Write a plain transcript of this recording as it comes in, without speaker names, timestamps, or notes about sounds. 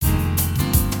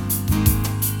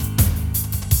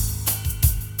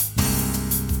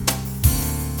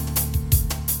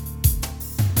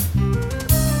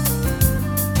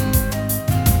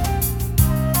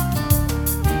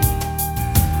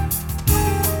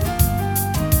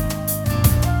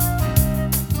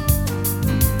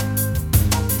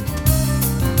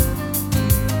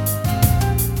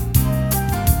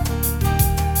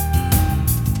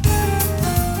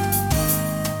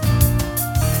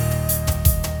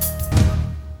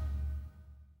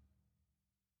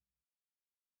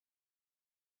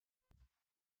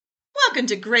Welcome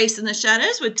to Grace in the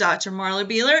Shadows with Dr. Marla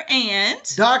Beeler and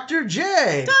Dr.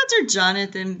 J. Dr.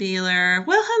 Jonathan Beeler.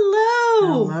 Well,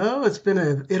 hello. Hello. It's been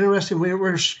an interesting week.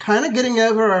 We're kind of getting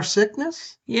over our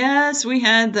sickness. Yes, we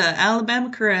had the Alabama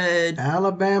crud.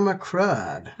 Alabama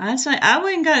crud. I say I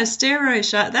went and got a steroid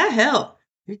shot. That helped.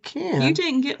 You can. You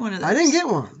didn't get one of those. I didn't get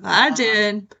one. I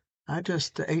did. I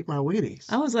just ate my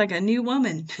Wheaties. I was like a new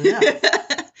woman. Yeah.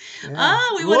 Yeah.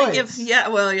 We want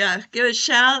to give a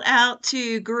shout out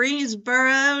to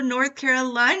Greensboro, North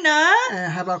Carolina.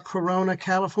 How about Corona,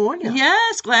 California?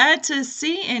 Yes, glad to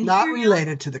see and not hear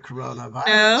related to the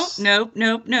coronavirus. Nope.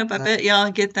 I bet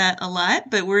y'all get that a lot,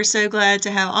 but we're so glad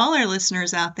to have all our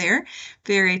listeners out there.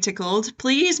 Very tickled.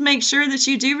 Please make sure that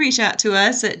you do reach out to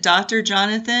us at Dr.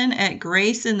 Jonathan at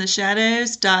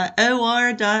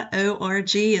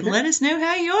graceintheshadows.or.org and let us know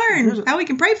how you are and how we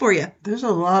can pray for you. There's a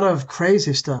lot of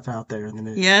crazy stuff out there in the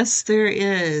news. Yes, there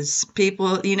is.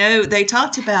 People, they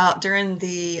talked about during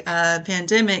the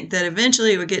pandemic that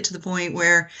eventually it would get to the point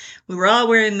where we were all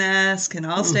wearing masks and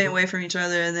all staying away from each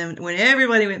other. And then when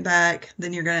everybody went back,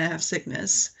 then you're going to have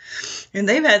sickness. And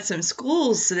they've had some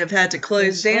schools that have had to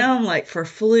close down, like for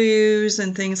flus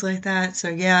and things like that. So,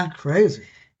 yeah.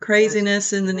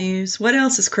 Craziness in the news. What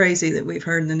else is crazy that we've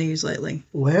heard in the news lately?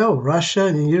 Well, Russia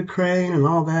and Ukraine and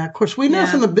all that. Of course, we know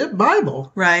from the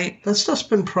Bible. Right. That stuff's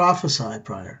been prophesied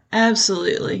prior.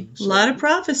 Absolutely. So, a lot of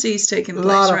prophecies taking place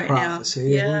right now. A lot of prophecy.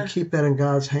 Yeah. We keep that in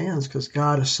God's hands because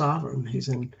God is sovereign. He's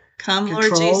in Come, control,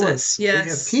 Lord Jesus. Yes.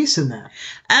 We have peace in that.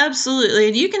 Absolutely.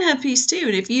 And you can have peace too.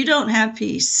 And if you don't have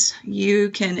peace, you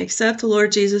can accept the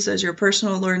Lord Jesus as your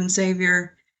personal Lord and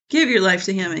Savior. Give your life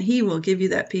to Him and He will give you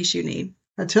that peace you need.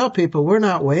 I tell people we're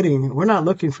not waiting. We're not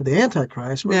looking for the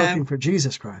Antichrist. We're looking for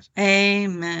Jesus Christ.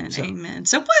 Amen. Amen.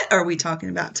 So what are we talking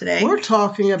about today? We're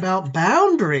talking about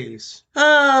boundaries.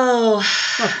 Oh.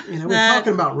 Look, we're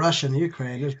talking about Russia and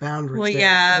Ukraine. There's boundaries.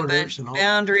 Well, but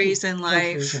boundaries in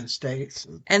life. And states.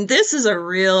 And this is a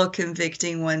real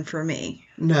convicting one for me.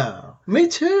 No. Me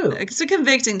too. It's a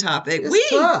convicting topic. It's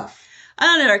tough. I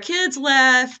don't know. Our kids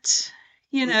left.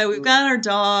 We've got our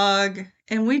dog.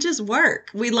 And we just work.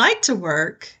 We like to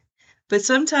work, but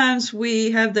sometimes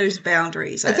we have those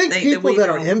boundaries. I think people that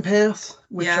are empaths,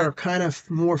 which are kind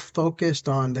of more focused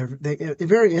on, they're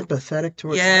very empathetic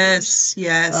towards others,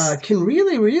 can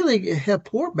really, really have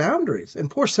poor boundaries and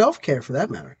poor self-care for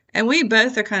that matter. And we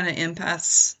both are kind of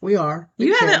empaths. We are.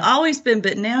 You haven't always been,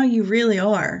 but now you really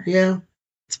are. Yeah.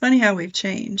 It's funny how we've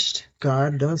changed.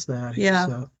 God does that.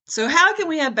 Yeah. So how can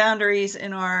we have boundaries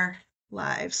in our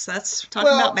lives? That's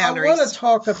talking about boundaries. I want to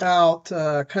talk about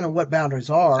kind of what boundaries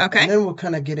are. Okay. And then we'll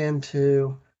kind of get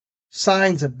into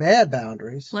signs of bad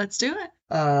boundaries. Let's do it.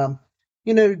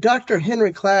 Dr.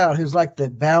 Henry Cloud, who's like the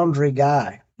boundary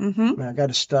guy. Mm-hmm. I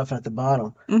got his stuff at the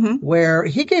bottom. Mm-hmm. Where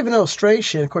he gave an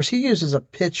illustration. Of course, he uses a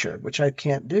picture, which I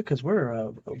can't do because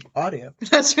we're audio.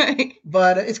 That's right.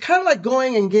 But it's kind of like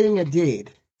going and getting a deed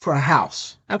for a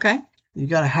house. Okay. You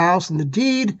got a house, and the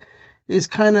deed is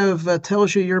kind of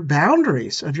tells you your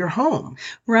boundaries of your home.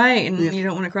 Right, and you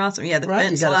don't want to cross them. Yeah, the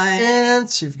fence line. You got a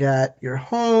fence, you've got your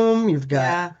home, you've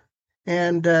got...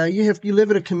 And you live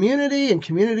in a community, and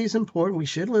community is important. We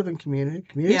should live in community.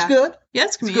 Community's good.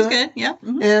 Yes, community's good. Yeah.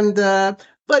 Mm-hmm. And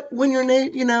but when your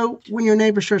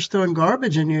neighbor starts throwing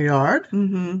garbage in your yard,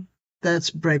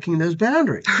 that's breaking those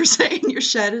boundaries. We're saying your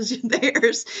shadows are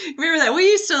theirs. Remember that?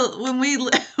 We used to, when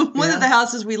one of the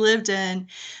houses we lived in,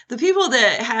 the people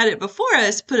that had it before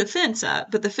us put a fence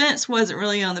up, but the fence wasn't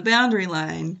really on the boundary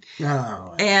line.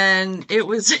 Oh. And it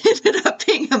ended up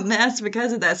being a mess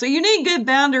because of that. So you need good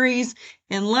boundaries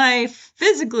in life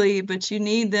physically, but you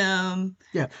need them.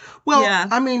 Yeah. Well,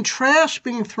 I mean, trash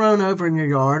being thrown over in your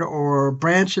yard or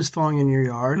branches falling in your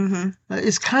yard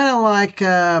is kind of like...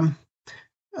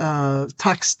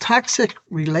 toxic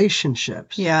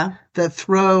relationships that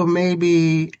throw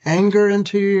maybe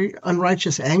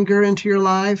unrighteous anger into your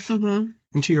life,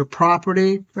 into your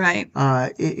property. Right.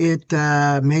 It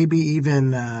maybe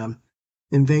even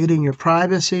invading your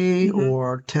privacy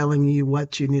or telling you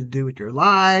what you need to do with your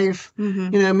life.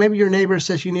 Maybe your neighbor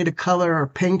says you need to color or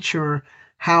paint your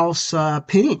house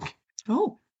pink.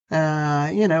 Oh.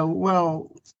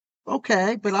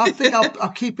 Okay, but I think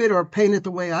I'll keep it or paint it the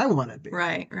way I want it to be.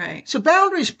 Right. So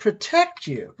boundaries protect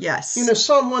you. Yes.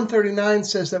 Psalm 139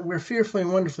 says that we're fearfully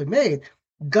and wonderfully made.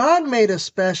 God made us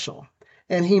special,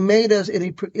 and He made us,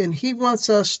 and He wants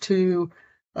us to.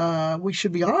 We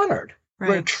should be honored. Right.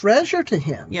 We're a treasure to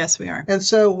Him. Yes, we are. And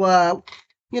so,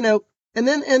 and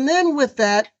then with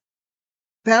that,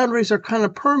 boundaries are kind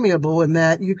of permeable in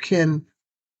that you can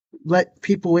let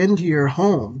people into your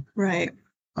home. Right.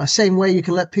 Same way you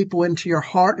can let people into your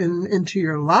heart and into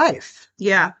your life.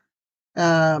 Yeah.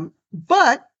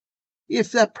 But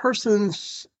if that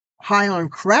person's high on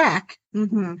crack,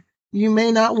 you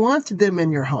may not want them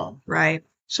in your home. Right.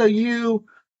 So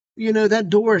that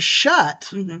door is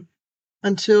shut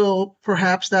until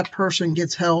perhaps that person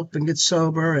gets help and gets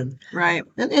sober. Right.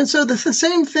 And so the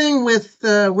same thing with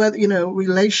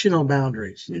relational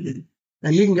boundaries.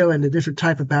 And you can go into different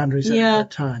type of boundaries at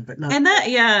that time, but not.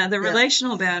 And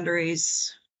relational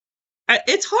boundaries.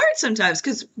 It's hard sometimes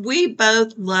because we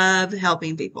both love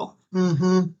helping people.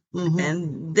 And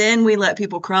then we let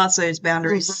people cross those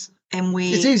boundaries. And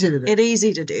it's easy to do. It's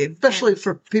easy to do. Especially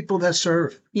for people that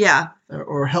serve. Yeah.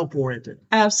 Or help oriented.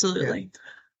 Absolutely. Yeah.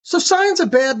 So signs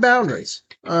of bad boundaries.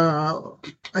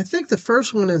 I think the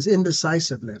first one is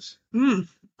indecisiveness.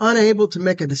 Unable to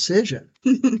make a decision.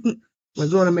 We're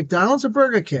going to McDonald's or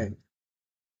Burger King.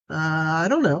 I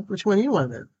don't know. Which one you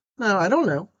want to do? No, I don't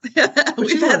know.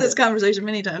 We've had this conversation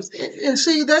many times. And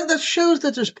see, that shows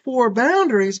that there's poor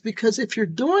boundaries, because if you're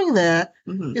doing that,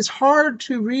 it's hard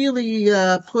to really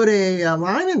put a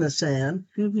line in the sand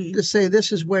to say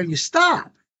this is where you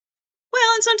stop.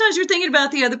 Well, and sometimes you're thinking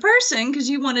about the other person because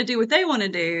you want to do what they want to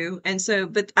do. And so,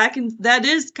 that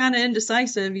is kind of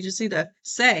indecisive. You just need to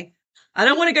say, I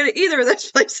don't want to go to either of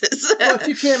those places. Well, if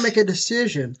you can't make a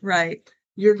decision. Right.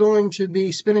 You're going to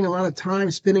be spending a lot of time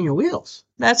spinning your wheels.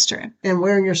 That's true. And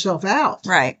wearing yourself out.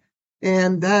 Right.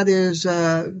 And that is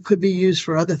could be used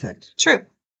for other things. True.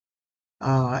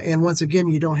 And once again,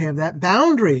 you don't have that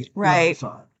boundary. Right.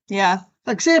 Modified. Yeah.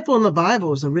 An example in the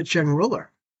Bible is the rich young ruler.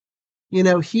 He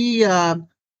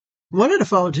wanted to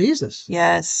follow Jesus.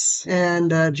 Yes.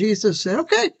 And Jesus said,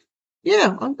 okay,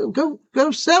 go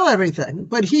sell everything.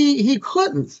 But he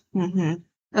couldn't.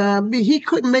 He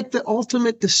couldn't make the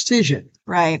ultimate decision.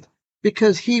 Right.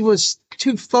 Because he was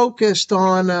too focused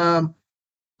on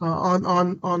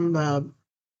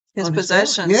his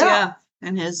possessions. Yeah.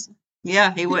 And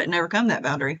he wouldn't overcome that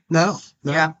boundary. No.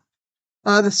 Yeah.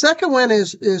 The second one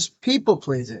is people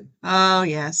pleasing. Oh,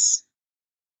 yes.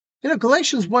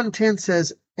 Galatians 1:10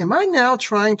 says, am I now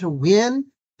trying to win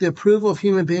the approval of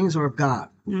human beings or of God?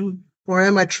 Or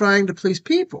am I trying to please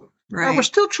people? Right. If we're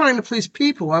still trying to please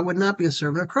people, I would not be a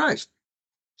servant of Christ.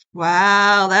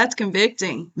 Wow, that's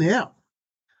convicting. Yeah.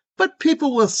 But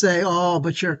people will say, oh,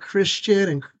 but you're a Christian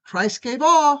and Christ gave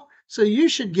all, so you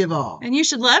should give all. And you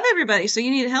should love everybody, so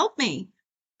you need to help me.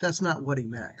 That's not what he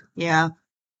meant. Yeah.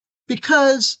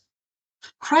 Because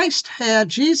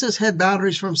Jesus had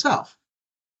boundaries for himself.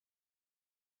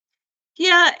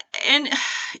 Yeah, and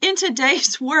in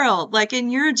today's world, like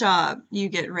in your job, you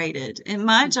get rated. In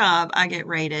my job, I get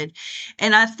rated.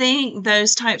 And I think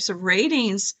those types of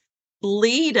ratings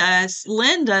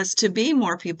lend us to be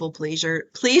more people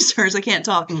pleasers. I can't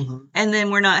talk. And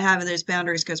then we're not having those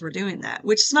boundaries because we're doing that,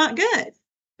 which is not good.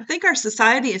 I think our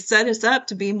society has set us up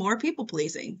to be more people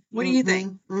pleasing. What do you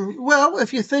think? Well,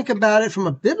 if you think about it from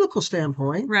a biblical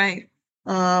standpoint, right.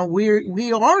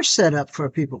 We are set up for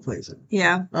people pleasing.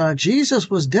 Yeah. Jesus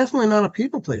was definitely not a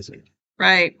people pleaser.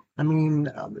 Right. I mean,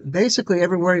 basically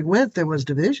everywhere he went, there was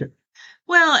division.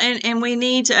 Well, and we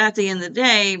need to, at the end of the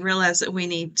day, realize that we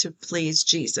need to please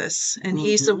Jesus. And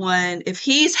he's the one, if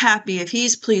he's happy, if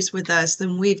he's pleased with us,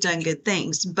 then we've done good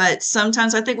things. But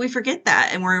sometimes I think we forget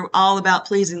that, and we're all about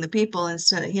pleasing the people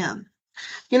instead of him.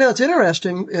 It's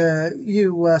interesting.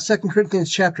 2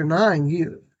 Corinthians chapter 9,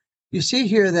 you see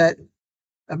here that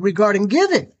regarding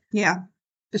giving. Yeah.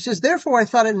 It says, therefore, I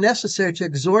thought it necessary to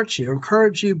exhort you,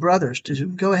 encourage you, brothers, to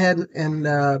go ahead and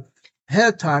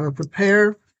ahead of time and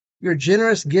prepare your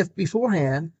generous gift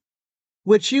beforehand,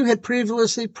 which you had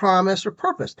previously promised or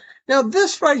purposed. Now,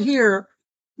 this right here,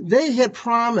 they had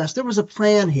promised. There was a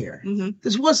plan here.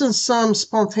 This wasn't some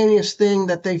spontaneous thing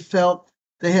that they felt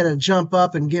they had to jump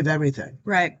up and give everything.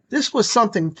 Right. This was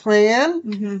something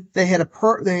planned. They had a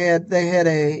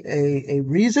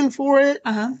reason for it.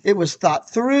 It was thought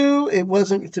through. It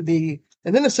wasn't to be.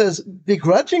 And then it says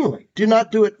begrudgingly. Do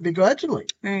not do it begrudgingly.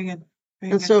 Very good.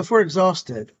 So if we're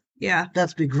exhausted, yeah,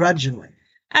 that's begrudgingly.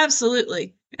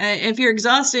 Absolutely. If you're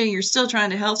exhausted and you're still trying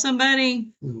to help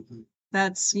somebody,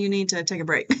 you need to take a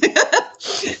break.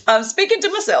 I'm speaking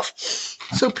to myself.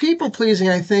 So people pleasing,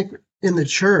 I think, in the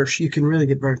church, you can really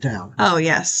get burnt out. Oh,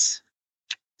 yes.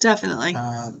 Definitely.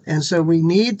 And so we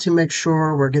need to make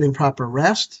sure we're getting proper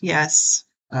rest. Yes.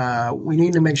 We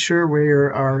need to make sure we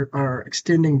are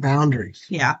extending boundaries.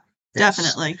 Yeah,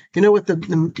 definitely. You know what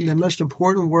the most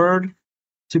important word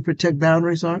to protect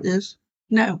boundaries is?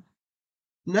 No.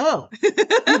 No. You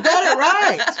got it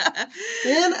right.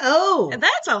 N-O.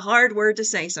 That's a hard word to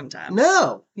say sometimes.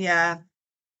 No. Yeah.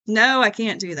 No, I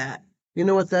can't do that. You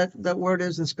know what that word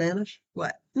is in Spanish?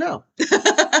 What? No.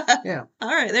 Yeah. All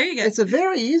right, there you go. It's a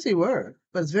very easy word,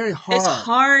 but it's very hard. It's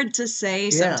hard to say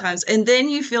sometimes. And then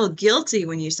you feel guilty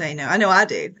when you say no. I know I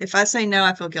do. If I say no,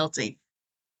 I feel guilty.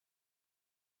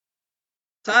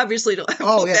 So I obviously don't have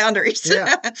boundaries.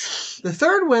 Yeah. The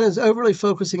third one is overly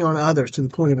focusing on others to the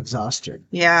point of exhaustion.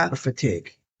 Yeah. Or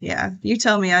fatigue. Yeah. You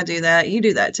tell me I do that. You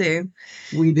do that too.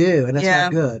 We do, and it's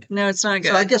not good. No, it's not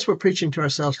good. So I guess we're preaching to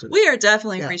ourselves today. We are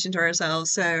definitely preaching to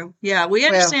ourselves. So, yeah, we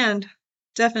understand.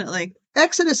 Definitely.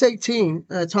 Exodus 18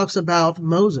 talks about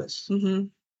Moses. Mm-hmm.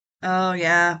 Oh,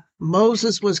 yeah.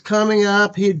 Moses was coming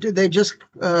up. They just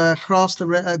crossed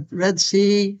the Red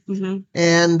Sea. Mm-hmm.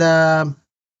 And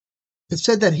it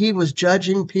said that he was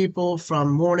judging people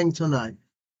from morning till night.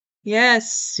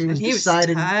 Yes. He was tired.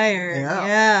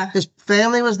 Yeah. His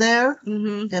family was there,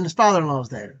 mm-hmm. and his father-in-law was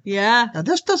there. Yeah. Now,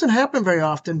 this doesn't happen very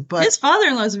often, but... His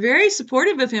father-in-law was very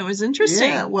supportive of him. It was interesting.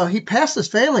 Yeah, well, he passed his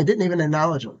family, didn't even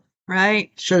acknowledge him.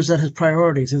 Right. Shows that his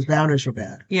priorities, his boundaries were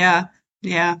bad. Yeah.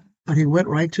 Yeah. But he went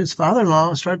right to his father-in-law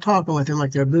and started talking with him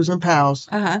like they're bosom pals.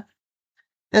 Uh-huh.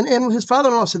 And his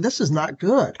father-in-law said, this is not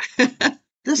good.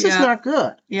 This is not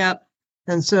good. Yep.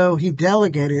 And so he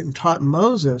delegated and taught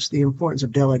Moses the importance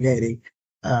of delegating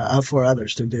for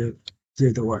others to do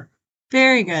the work.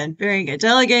 Very good. Very good.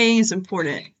 Delegating is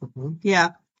important. Mm-hmm.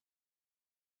 Yeah.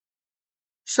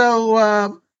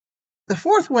 So the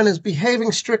fourth one is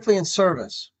behaving strictly in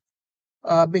service,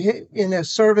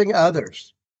 serving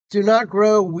others. Do not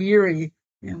grow weary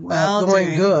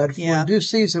doing good. For in due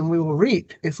season we will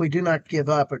reap if we do not give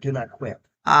up or do not quit.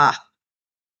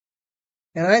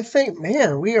 And I think,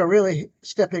 man, we are really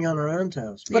stepping on our own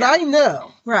toes. But I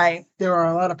know there are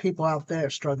a lot of people out there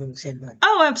struggling the same thing.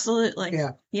 Oh, absolutely.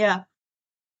 Yeah. Yeah.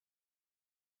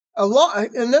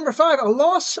 And number 5,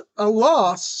 a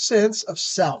lost sense of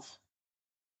self.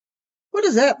 What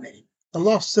does that mean? A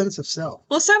lost sense of self.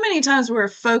 Well, so many times we're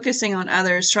focusing on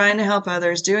others, trying to help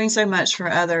others, doing so much for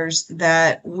others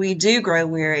that we do grow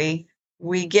weary.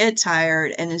 We get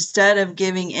tired. And instead of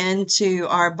giving into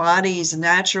our body's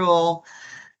natural,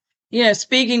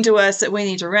 speaking to us that we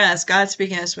need to rest, God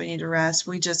speaking to us we need to rest,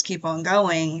 we just keep on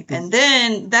going. Mm-hmm. And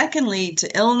then that can lead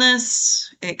to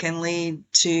illness. It can lead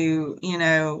to,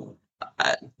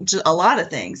 a lot of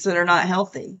things that are not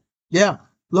healthy. Yeah.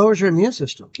 Lowers your immune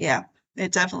system. Yeah.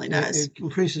 It definitely does. It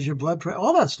increases your blood pressure,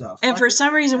 all that stuff. And for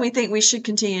some reason, we think we should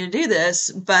continue to do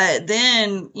this. But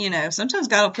then, sometimes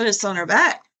God will put us on our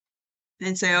back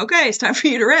and say, okay, it's time for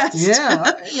you to rest. Yeah.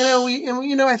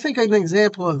 I think an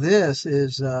example of this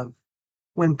is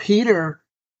when Peter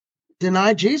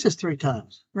denied Jesus 3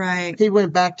 times. Right. He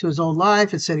went back to his old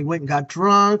life. It said he went and got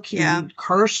drunk. He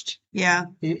cursed. Yeah.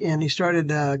 And he started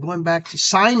going back to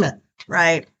Simon.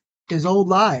 Right. His old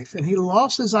life, and he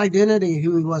lost his identity,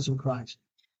 who he was in Christ.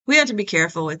 We have to be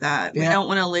careful with that. Yeah. We don't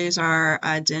want to lose our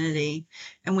identity,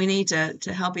 and we need to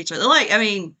help each other.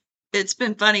 It's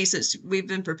been funny since we've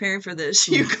been preparing for this.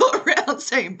 You go around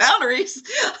saying boundaries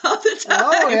all the time.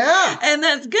 Oh, yeah. And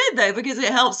that's good, though, because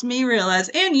it helps me realize,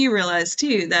 and you realize,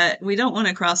 too, that we don't want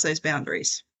to cross those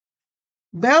boundaries.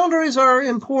 Boundaries are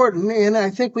important, and I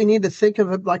think we need to think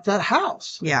of it like that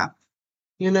house. Yeah.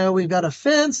 We've got a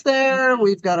fence there.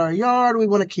 We've got our yard. We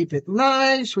want to keep it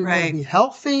nice. We want to be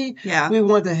healthy. Yeah. We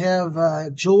want to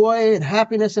have joy and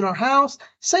happiness in our house.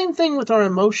 Same thing with our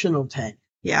emotional tank.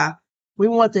 Yeah. We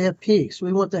want to have peace.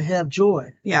 We want to have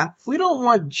joy. Yeah. We don't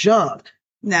want junk.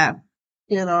 No.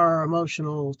 In our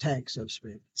emotional tank, so to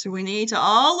speak. So we need to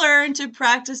all learn to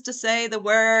practice to say the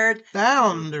word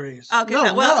boundaries. Okay,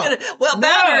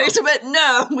 boundaries, but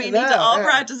no. We need to all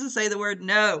practice to say the word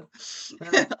no.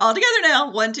 All together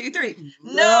now. 1, 2, 3.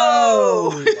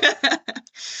 No.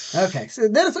 Okay, so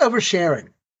then it's oversharing.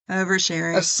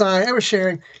 Oversharing.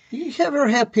 Oversharing. You ever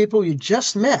have people you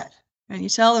just met? And you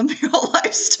tell them your whole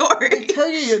life story. They tell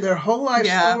you their whole life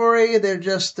story. They're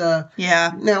just... Now,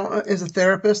 as a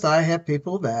therapist, I have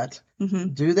people that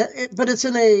do that. But it's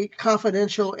in a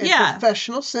confidential and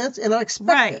professional sense, and I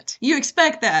expect it. You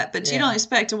expect that, but you don't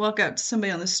expect to walk up to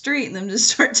somebody on the street and them just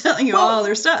start telling you all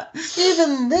their stuff.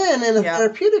 Even then, in a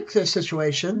therapeutic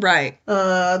situation, they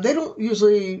don't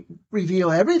usually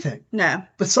reveal everything. No.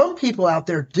 But some people out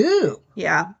there do.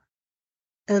 Yeah.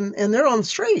 And they're on the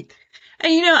street.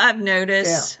 And I've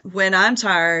noticed when I'm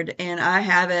tired and I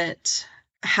haven't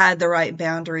had the right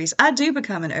boundaries, I do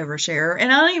become an oversharer.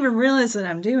 And I don't even realize that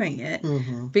I'm doing it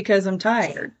because I'm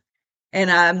tired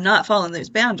and I'm not following those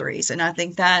boundaries. And I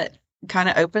think that kind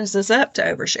of opens us up to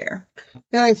overshare.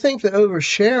 And I think that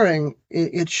oversharing,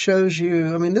 it shows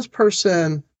you, this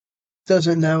person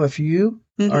doesn't know if you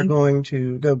are going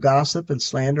to go gossip and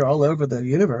slander all over the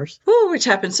universe. Ooh, which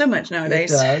happens so much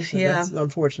nowadays. It does. Yeah. That's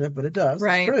unfortunate, but it does.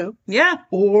 Right. It's true. Yeah.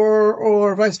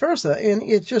 Or vice versa. And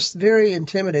it's just very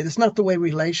intimidating. It's not the way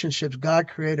God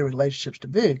created relationships to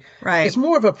be. Right. It's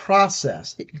more of a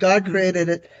process. God created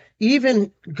it.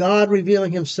 Even God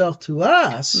revealing himself to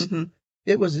us,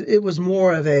 it was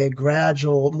more of a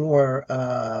gradual, more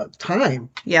time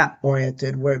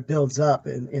oriented, where it builds up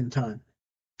in time.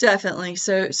 Definitely.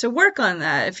 So work on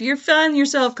that. If you find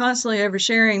yourself constantly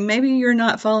oversharing, maybe you're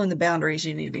not following the boundaries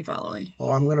you need to be following.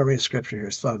 Oh, I'm going to read a scripture here.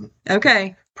 It's fun.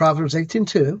 Okay. Proverbs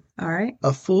 18:2. All right.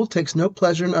 A fool takes no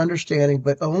pleasure in understanding,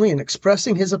 but only in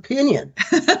expressing his opinion.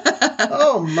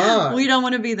 Oh, my. We don't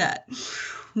want to be that.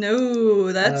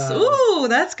 No,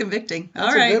 that's convicting.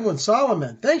 That's a good one.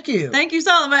 Solomon. Thank you. Thank you,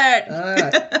 Solomon. All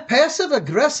right. Passive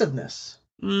aggressiveness.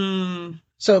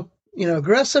 So,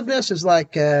 aggressiveness is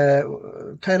like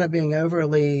kind of being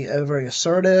overly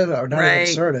assertive, or not even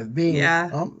assertive, being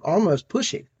almost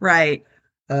pushy. Right.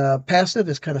 Passive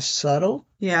is kind of subtle.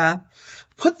 Yeah.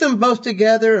 Put them both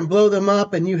together and blow them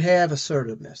up, and you have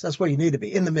assertiveness. That's where you need to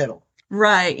be, in the middle.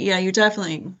 Right. Yeah, you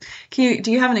definitely.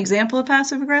 Do you have an example of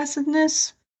passive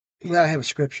aggressiveness? Well, I have a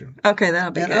scripture. Okay,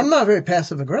 that'll be good. I'm not very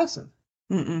passive aggressive.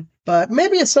 But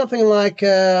maybe it's something like,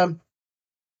 because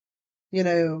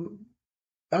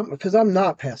I'm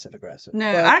not passive aggressive.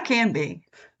 No, I can be.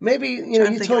 Maybe,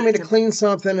 you told me to clean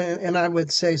something and I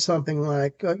would say something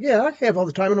like, yeah, I have all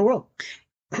the time in the world.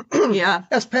 Yeah.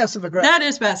 That's passive aggressive. That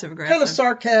is passive aggressive. Kind of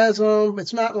sarcasm.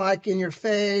 It's not like in your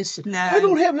face. No. I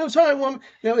don't have no time, woman.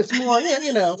 It's more,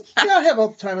 I have all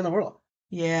the time in the world.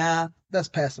 Yeah. That's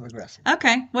passive aggressive.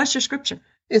 Okay. What's your scripture?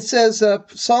 It says,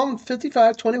 Psalm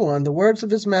 55:21, the words of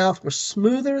his mouth were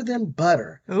smoother than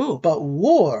butter, but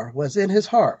war was in his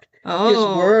heart. His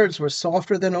words were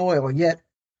softer than oil, yet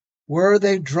were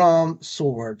they drawn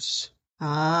swords.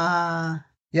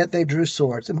 Yet they drew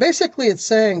swords. And basically it's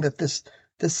saying that this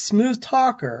smooth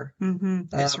talker,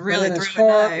 it's really his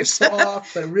heart was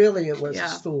soft, but really it was a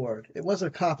sword. It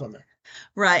wasn't a compliment.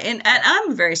 Right. And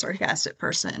I'm a very sarcastic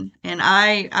person. And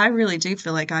I really do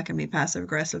feel like I can be passive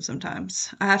aggressive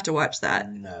sometimes. I have to watch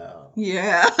that. No.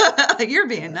 Yeah. You're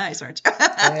being nice, aren't you?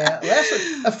 Yeah.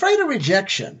 Afraid of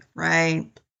rejection. Right.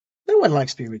 No one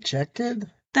likes to be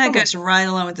rejected. That goes right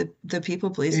along with the people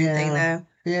pleasing thing, though.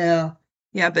 Yeah.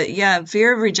 Yeah, but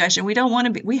fear of rejection. We don't want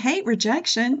to be. We hate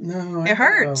rejection. No, it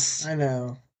hurts. I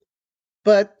know.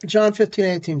 But John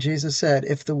 15:18, Jesus said,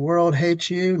 "If the world hates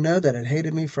you, know that it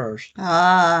hated me first."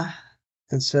 And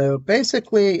so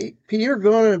basically, you're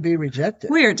going to be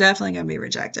rejected. We are definitely going to be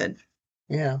rejected.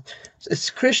 Yeah. It's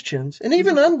Christians and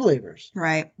even unbelievers.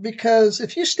 Right. Because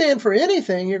if you stand for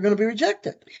anything, you're going to be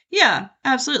rejected. Yeah,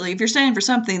 absolutely. If you're standing for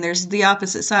something, there's the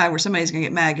opposite side where somebody's going to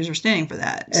get mad because you're standing for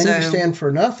that. And if you stand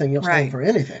for nothing, you'll stand for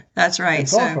anything. That's right. And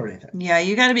fall for anything. Yeah,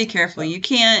 you got to be careful. You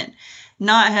can't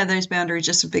not have those boundaries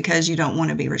just because you don't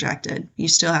want to be rejected. You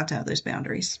still have to have those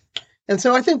boundaries. And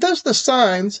so I think those are the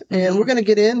signs, and we're going to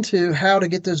get into how to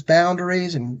get those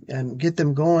boundaries and get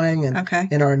them going in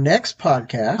our next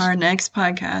podcast.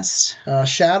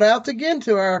 Shout out again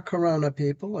to our Corona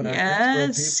people and our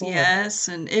Pittsburgh people. Yes.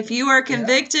 And if you are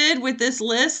convicted with this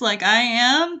list like I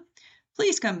am,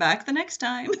 please come back the next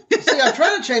time. See, I'm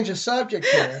trying to change the subject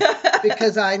here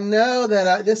because I know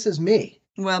that this is me.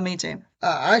 Well, me too.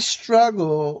 I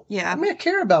struggle. Yeah. I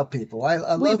care about people. I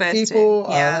love people.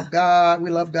 I love God.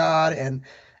 We love God. And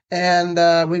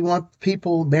we want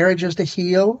marriages to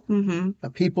heal,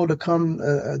 people to come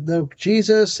know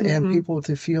Jesus, and people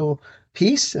to feel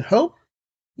peace and hope.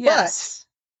 Yes.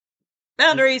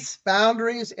 But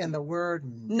boundaries and the word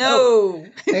no.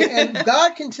 and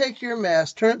God can take your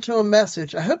mess, turn it to a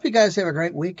message. I hope you guys have a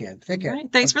great weekend. Take care.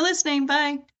 Right. Thanks for listening.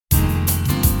 Bye.